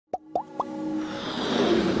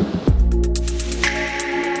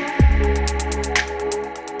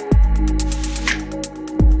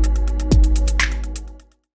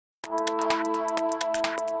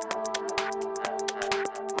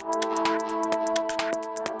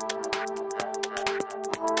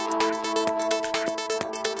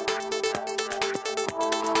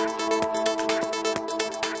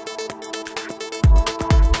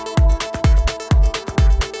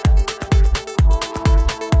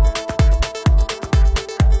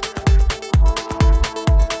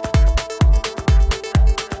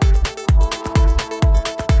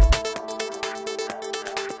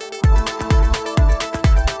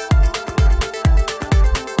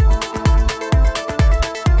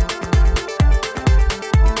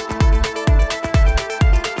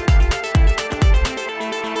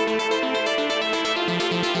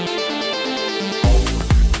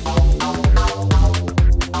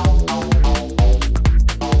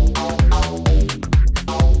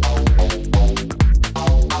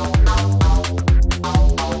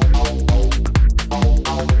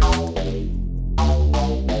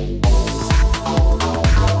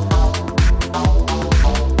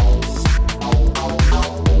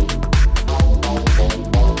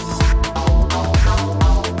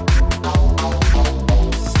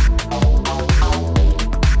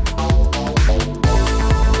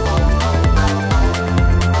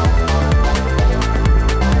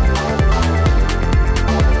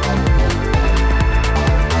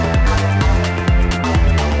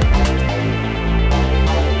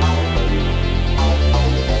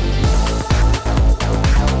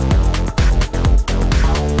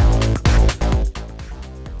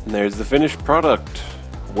And there's the finished product.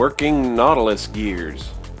 Working Nautilus gears.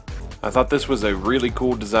 I thought this was a really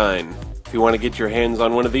cool design. If you want to get your hands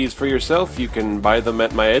on one of these for yourself, you can buy them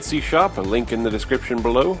at my Etsy shop, a link in the description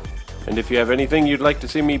below. And if you have anything you'd like to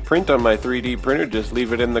see me print on my 3D printer, just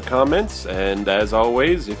leave it in the comments. And as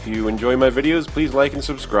always, if you enjoy my videos, please like and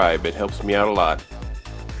subscribe. It helps me out a lot.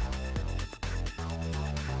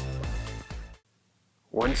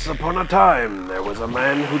 Once upon a time, there was a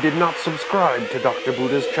man who did not subscribe to Dr.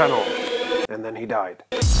 Buddha's channel. And then he died.